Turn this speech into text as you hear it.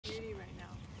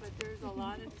was a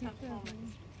lot of tough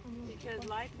moments because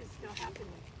life is still happening.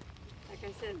 Like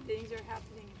I said, things are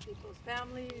happening in people's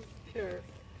families. They're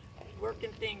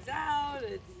working things out.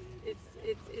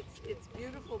 It's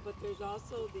beautiful, but there's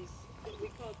also these what we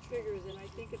call triggers, and I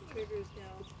think of triggers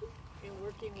now in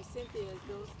working with Cynthia as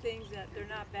those things that they're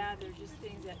not bad, they're just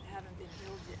things that haven't been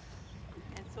healed yet.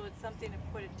 And so it's something to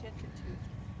put attention to.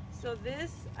 So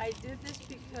I did this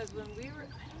because when we were,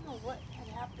 I don't know what had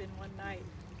happened one night,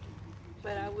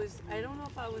 but I don't know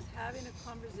if I was having a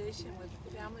conversation with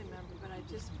a family member, but I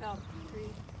just felt very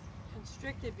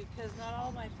constricted because not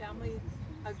all my family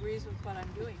agrees with what I'm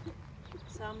doing.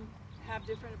 Some have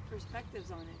different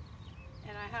perspectives on it.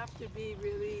 And I have to be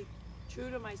really true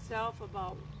to myself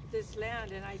about this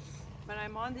land. And when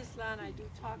I'm on this land, I do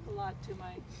talk a lot to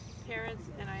my parents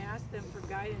and I ask them for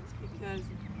guidance because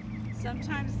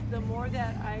sometimes the more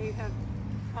that I have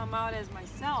come out as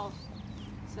myself,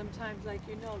 sometimes, like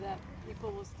you know, that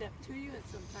people will step to you and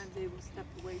sometimes they will step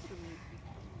away from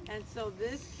you. And so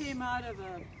this came out of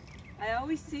I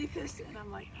always see this and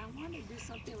I'm like, I want to do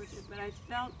something with it, but I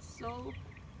felt so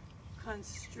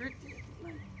constricted,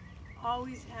 like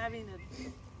always having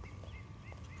to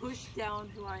push down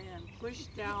who I am, push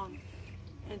down.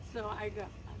 And so I go,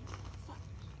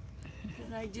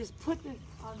 and I just put this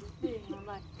on the thing. I'm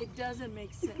like, it doesn't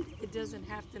make sense. It doesn't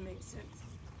have to make sense.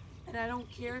 And I don't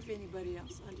care if anybody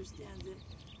else understands it.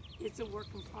 It's a work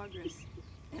in progress.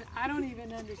 And I don't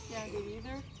even understand it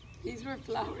either. These were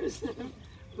flowers.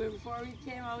 Before we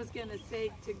came, I was gonna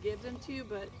say to give them to you,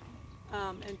 but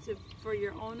for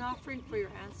your own offering, for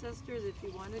your ancestors, if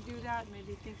you want to do that,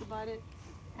 maybe think about it.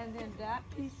 And then that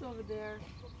piece over there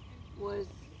was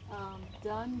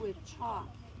done with chalk.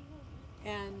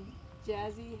 And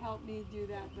Jazzy helped me do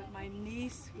that, but my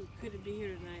niece, who couldn't be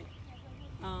here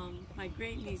tonight, my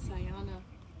great niece, Ayana,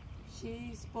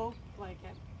 she spoke like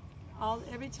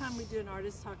every time we do an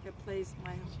artist talk at place,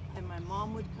 my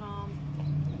mom would come,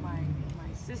 my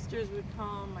sisters would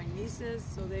come, my nieces,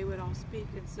 so they would all speak.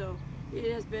 And so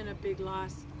it has been a big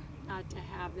loss not to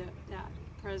have that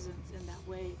presence in that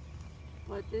way.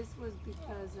 But this was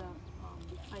because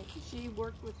she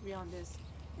worked with me on this,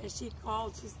 and she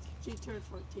called, she turned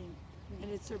 14,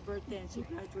 and it's her birthday, and she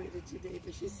graduated today,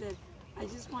 but she said, I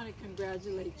just want to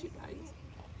congratulate you guys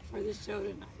for the show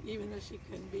tonight, even though she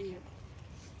couldn't be here.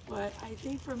 But I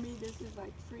think for me, this is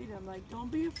like freedom. Like,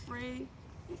 don't be afraid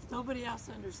if nobody else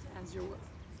understands your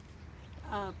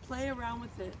work. Play around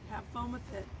with it, have fun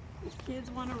with it. If kids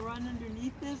want to run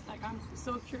underneath this, like I'm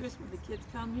so curious when the kids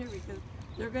come here because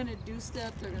they're going to do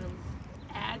stuff, they're going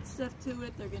to add stuff to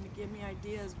it, they're going to give me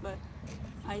ideas. But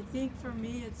I think for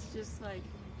me, it's just like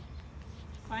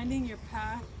finding your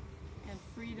path and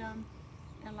freedom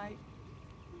and like,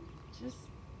 just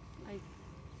like,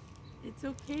 it's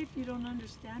okay if you don't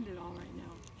understand it all right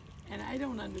now. And I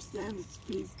don't understand this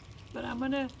piece, but I'm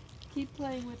going to keep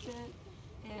playing with it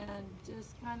and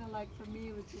just kind of like for me,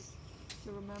 it was just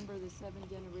to remember the 7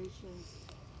 generations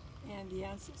and the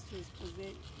ancestors, because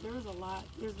there's a lot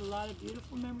of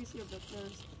beautiful memories here, but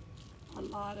there's a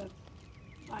lot of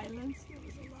violence, there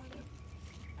was a lot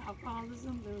of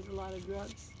alcoholism, there was a lot of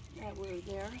drugs that were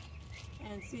there.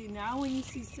 And see, now when you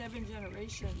see 7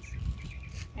 generations,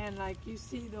 and like you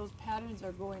see those patterns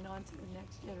are going on to the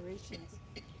next generations,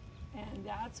 and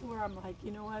that's where I'm like,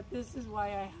 you know what, this is why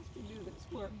I have to do this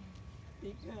work,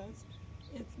 because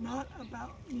it's not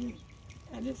about me,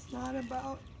 and it's not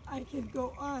about I can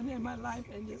go on in my life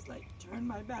and just like turn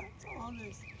my back to all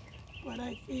this. But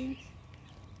I think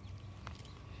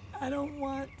I don't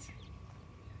want,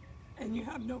 and you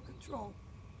have no control.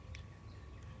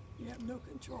 You have no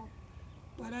control.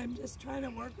 But I'm just trying to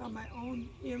work on my own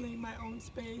healing, my own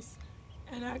space.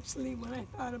 And actually, when I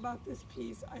thought about this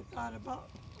piece, I thought about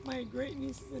my great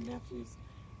nieces and nephews,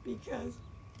 because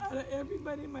out of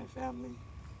everybody in my family,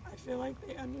 I feel like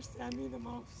they understand me the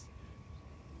most.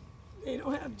 They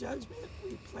don't have judgment.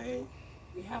 We play,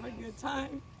 we have a good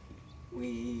time.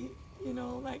 We, you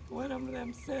know, like one of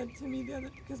them said to me the other,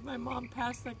 because my mom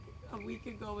passed like a week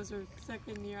ago, was her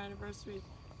 2nd year anniversary.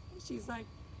 And she's like,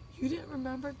 you didn't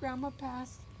remember Grandma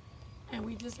passed? And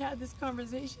we just had this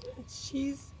conversation, and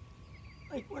she's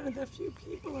like one of the few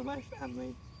people in my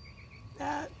family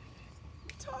that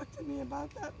talk to me about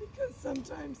that, because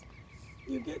sometimes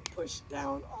you get pushed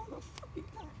down all the fucking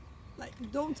time. Like,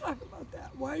 don't talk about that.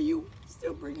 Why are you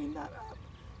still bringing that up?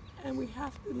 And we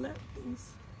have to let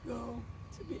things go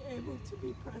to be able to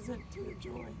be present to the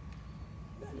joy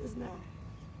that is now.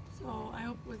 So I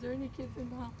hope, was there any kids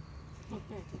involved?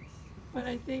 Okay. But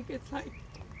I think it's like,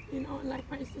 you know, like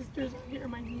my sisters are here,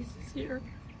 my niece is here,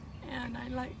 and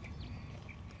I'm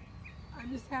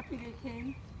just happy they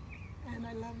came. And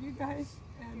I love you guys,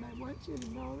 and I want you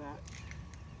to know that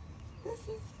this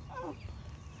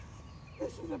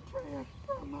is a prayer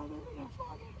for our mother and our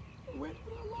father who went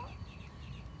through a lot.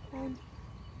 And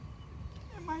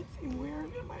it might seem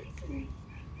weird, it might seem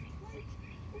like,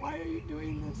 why are you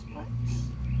doing this? But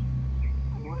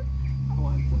I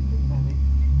want something better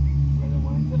for the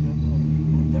ones that are there.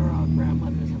 And they're all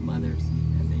grandmothers and mothers,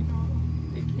 and they know,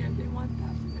 they want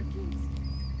that for their kids.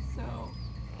 So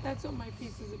that's what my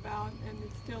piece is about, and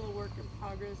it's still a work in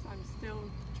progress. I'm still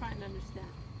trying to understand.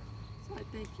 So I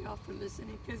thank you all for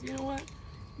listening, because you know what?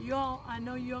 I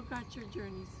know you all got your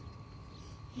journeys.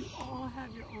 You all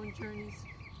have your own journeys.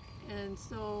 And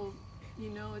so,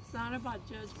 it's not about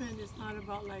judgment. It's not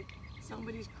about like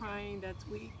somebody's crying, that's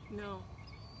weak. No,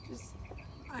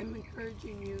 I'm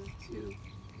encouraging you to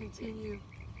continue,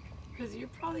 because you're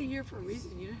probably here for a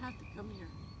reason. You didn't have to come here,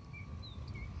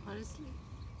 honestly.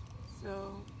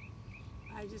 So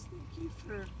I just thank you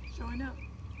for showing up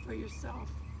for yourself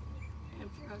and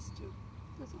for us too.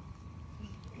 That's all.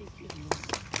 Thank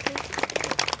you.